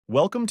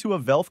Welcome to a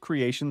Velf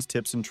Creations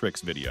Tips and Tricks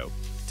video.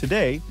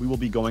 Today, we will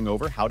be going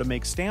over how to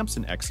make stamps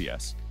in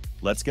XCS.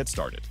 Let's get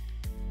started.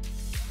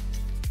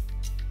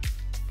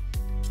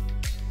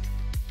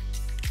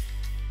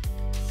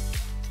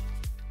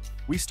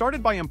 We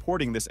started by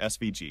importing this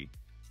SVG,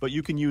 but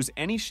you can use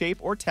any shape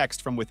or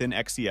text from within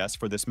XCS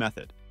for this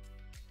method.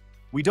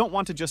 We don't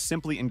want to just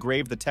simply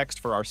engrave the text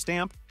for our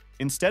stamp.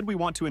 Instead, we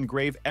want to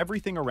engrave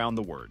everything around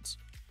the words.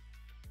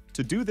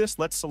 To do this,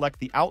 let's select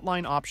the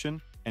outline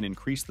option and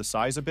increase the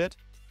size a bit.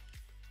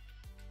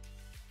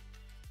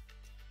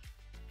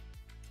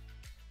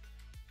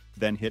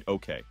 Then hit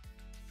OK.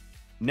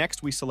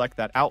 Next, we select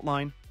that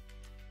outline,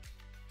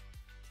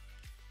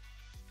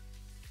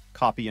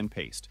 copy and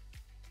paste.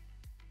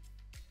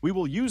 We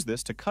will use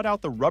this to cut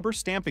out the rubber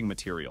stamping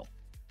material.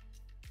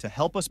 To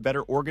help us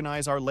better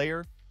organize our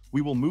layer,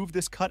 we will move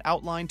this cut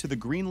outline to the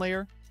green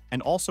layer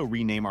and also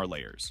rename our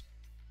layers.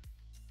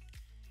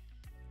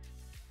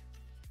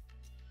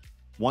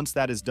 Once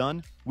that is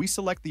done, we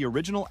select the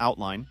original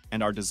outline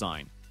and our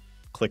design.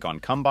 Click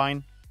on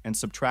Combine and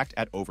subtract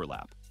at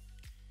Overlap.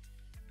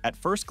 At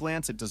first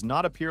glance, it does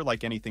not appear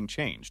like anything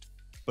changed,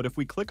 but if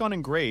we click on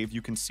Engrave,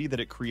 you can see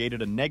that it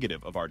created a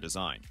negative of our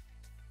design.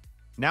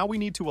 Now we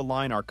need to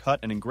align our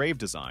cut and engrave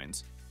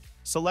designs.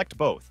 Select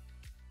both.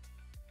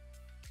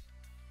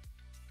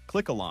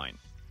 Click Align,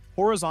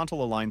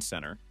 Horizontal Align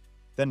Center,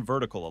 then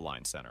Vertical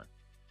Align Center.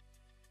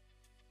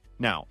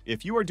 Now,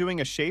 if you are doing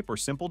a shape or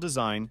simple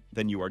design,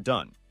 then you are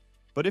done.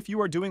 But if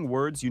you are doing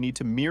words, you need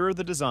to mirror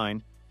the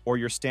design or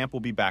your stamp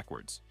will be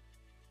backwards.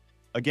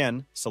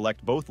 Again,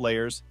 select both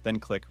layers, then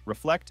click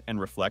Reflect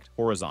and reflect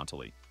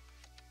horizontally.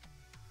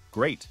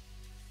 Great!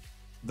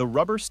 The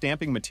rubber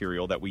stamping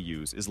material that we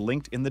use is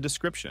linked in the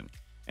description,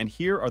 and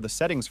here are the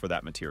settings for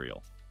that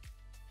material.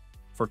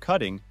 For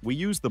cutting, we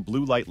use the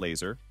blue light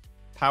laser,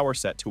 power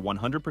set to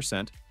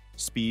 100%,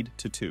 speed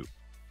to 2.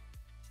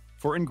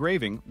 For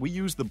engraving, we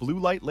use the blue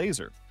light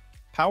laser,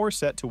 power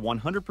set to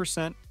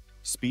 100%,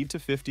 speed to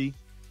 50,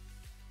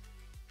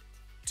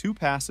 2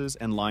 passes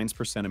and lines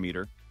per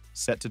centimeter,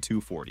 set to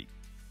 240.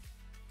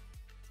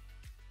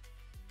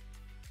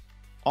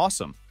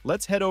 Awesome!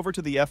 Let's head over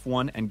to the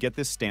F1 and get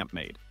this stamp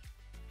made.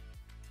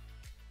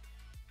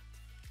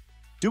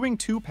 Doing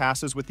 2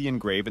 passes with the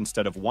engrave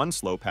instead of 1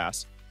 slow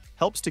pass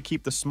helps to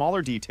keep the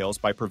smaller details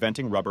by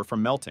preventing rubber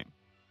from melting.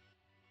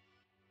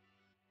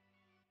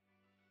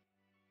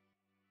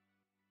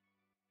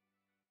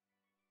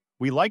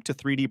 We like to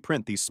 3D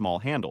print these small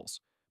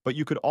handles, but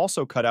you could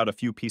also cut out a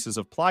few pieces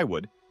of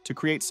plywood to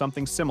create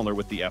something similar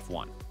with the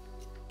F1.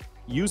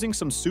 Using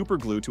some super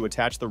glue to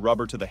attach the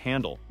rubber to the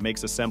handle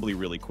makes assembly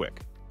really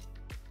quick.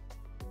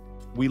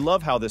 We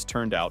love how this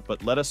turned out,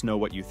 but let us know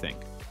what you think.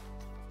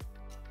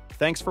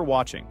 Thanks for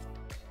watching.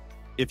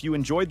 If you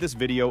enjoyed this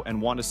video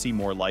and want to see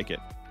more like it,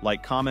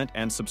 like, comment,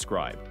 and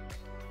subscribe.